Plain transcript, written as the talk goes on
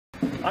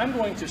I'm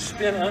going to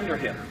spin under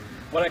him,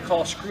 what I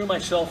call screw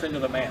myself into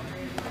the mat.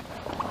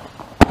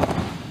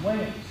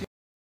 Wait.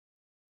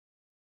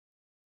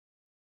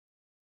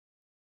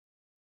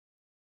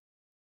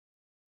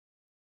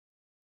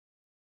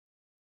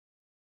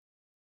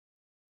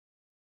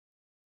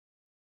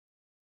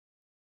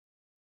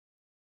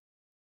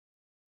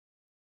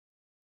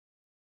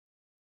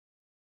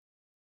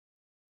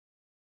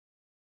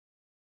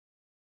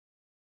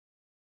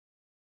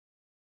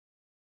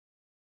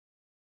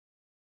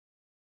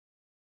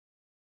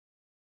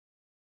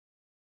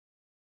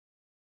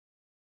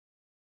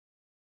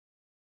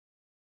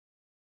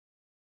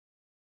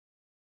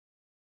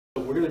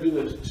 We're going to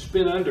do the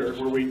spin under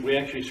where we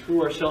actually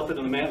screw ourselves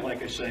into the mat,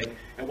 like I say.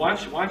 And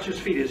watch his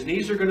feet. His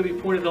knees are going to be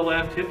pointed to the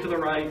left, hip to the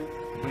right.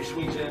 When he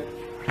swings in,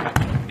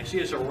 you see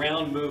it's a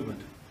round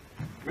movement.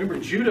 Remember,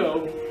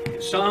 judo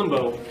and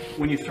sambo,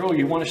 when you throw,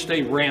 you want to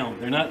stay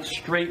round. They're not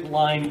straight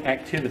line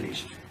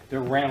activities.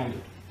 They're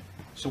rounded.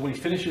 So when he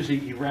finishes,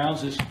 he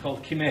rounds this,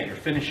 called kime, or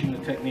finishing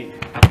the technique.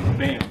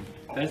 Bam.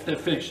 That's that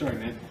finish. Sorry,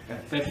 man.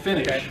 That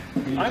finish. Okay.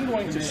 I'm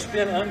going to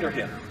spin under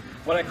him,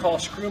 what I call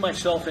screw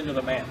myself into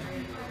the mat.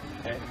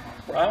 Okay.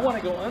 Where I want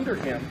to go under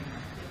him,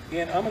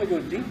 and I'm going to go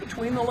deep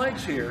between the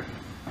legs here,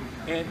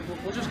 and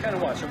we'll just kind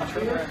of watch. I'm going to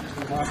turn around just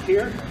to lock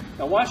here.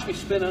 Now watch me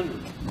spin under.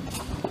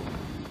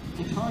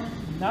 It's hard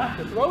not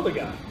to throw the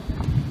guy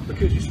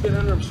because you spin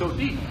under him so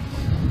deep.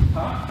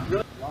 Huh?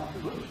 Really? Lock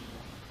it loose.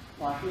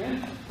 Lock it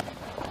in.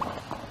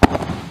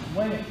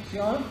 Wait. See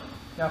on?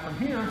 Now from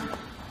here,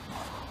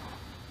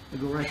 I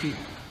go right here.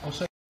 I'll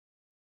say.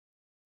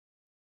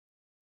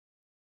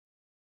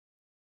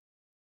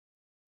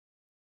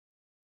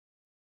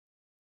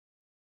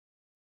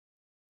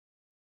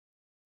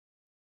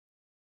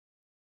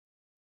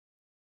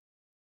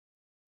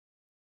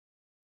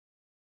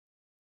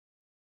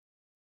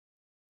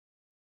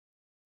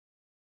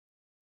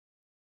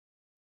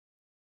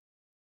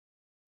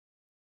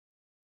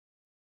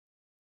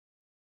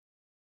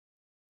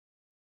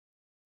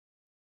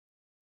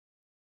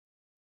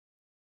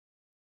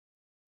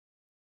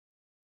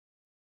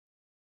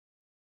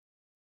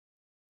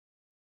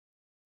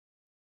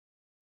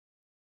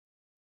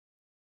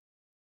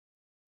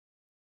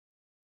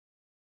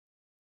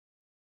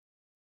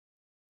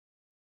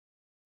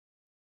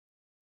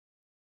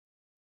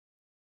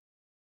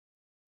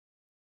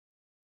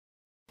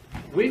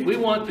 We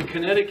want the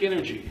kinetic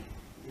energy.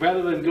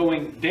 Rather than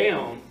going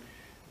down,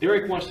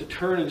 Derek wants to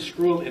turn and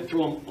screw him and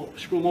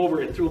screw him over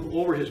and throw him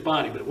over his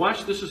body. But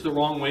watch, this is the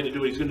wrong way to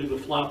do it. He's going to do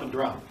the flop and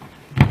drop.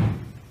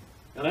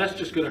 Now that's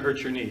just going to hurt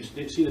your knees.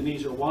 See, the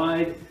knees are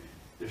wide,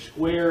 they're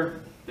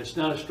square. It's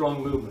not a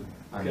strong movement.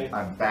 Okay?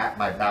 I'm back.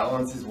 My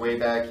balance is way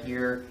back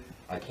here.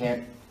 I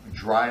can't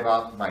drive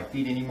off my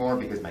feet anymore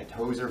because my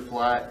toes are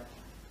flat.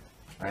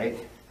 Right?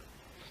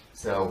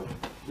 So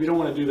we don't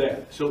want to do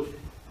that. So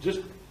just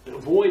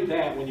avoid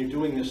that when you're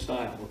doing this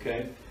style,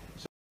 okay?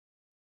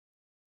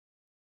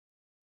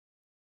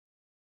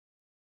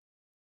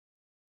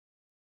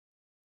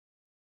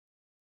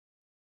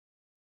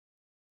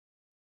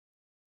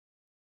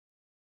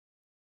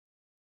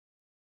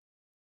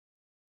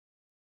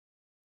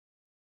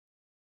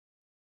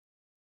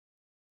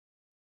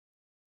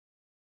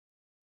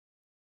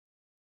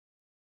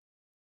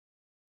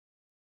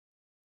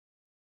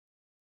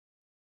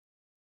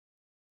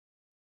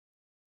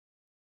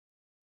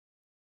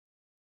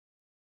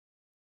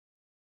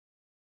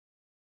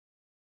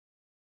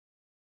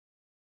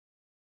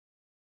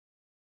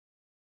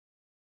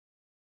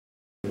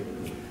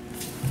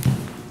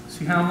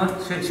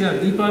 See how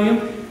deep I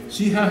am?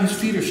 See how his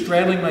feet are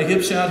straddling my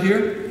hips out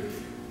here?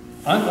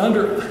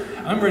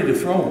 I'm ready to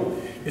throw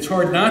him. It's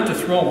hard not to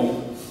throw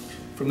him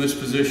from this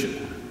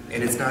position.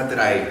 And it's not that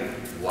I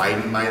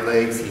widen my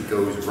legs, he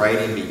goes right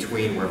in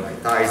between where my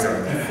thighs are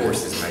and he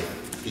forces my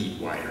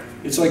feet wider.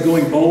 It's like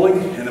going bowling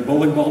and a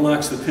bowling ball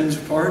knocks the pins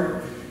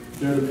apart.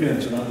 They're the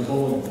pins and I'm the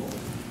bowling ball.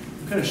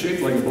 I'm kind of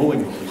shaped like a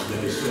bowling ball these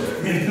days. So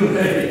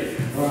anyway,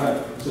 all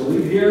right, so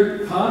leave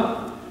here,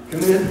 pop,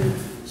 come in,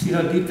 see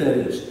how deep that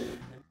is.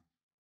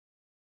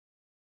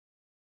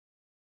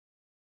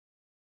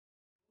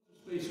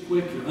 Space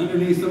quick, you're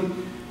underneath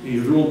them, and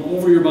you throw them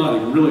over your body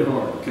really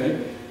hard,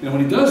 okay? Now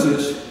when he does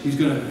this, he's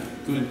going to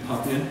go ahead and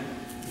pop in.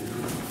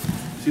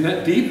 See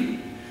that deep?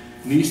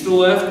 Knees to the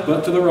left,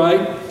 butt to the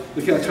right.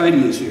 Look how tight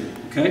he is here,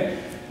 okay?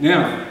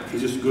 Now, he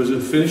just goes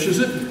and finishes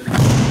it.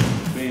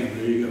 Bam,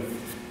 there you go.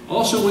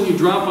 Also, when you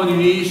drop on your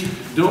knees, you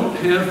don't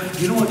want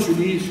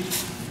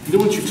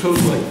your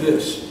toes like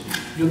this.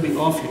 You want to be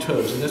off your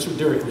toes, and that's what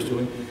Derek was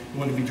doing. You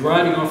want to be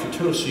driving off your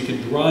toes so you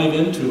can drive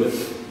into it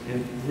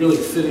and really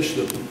finish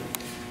it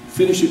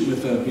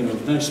with a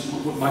nice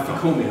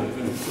makikomi. I'm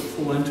going to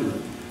pull into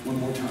it one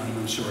more time.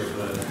 I'm sorry,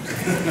 bud.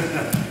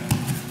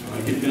 All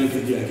right, get down,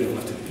 get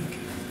left.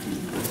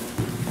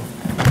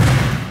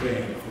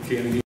 Bam.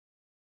 Okay.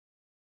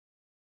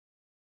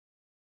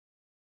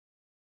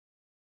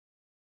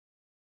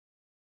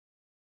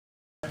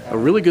 A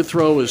really good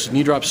throw is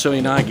knee drop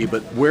seoi-nage,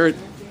 but where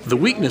the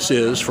weakness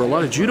is for a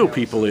lot of judo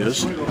people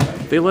is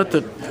they let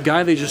the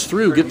guy they just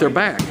threw get their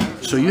back.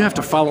 So you have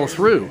to follow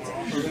through.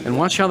 And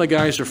watch how the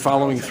guys are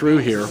following through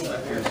here.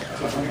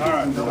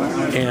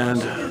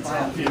 And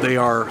they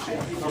are,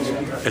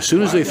 as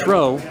soon as they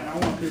throw,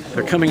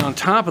 they're coming on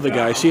top of the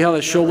guy. See how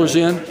that shoulder's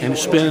in and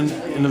spinning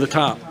into the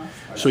top.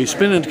 So he's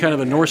spinning kind of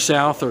a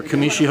north-south or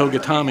Kamishiho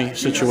Gatami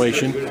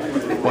situation.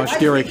 Watch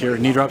Derek here.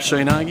 Knee drop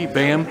Sainagi,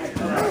 bam.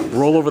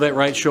 Roll over that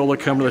right shoulder,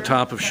 come to the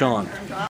top of Sean.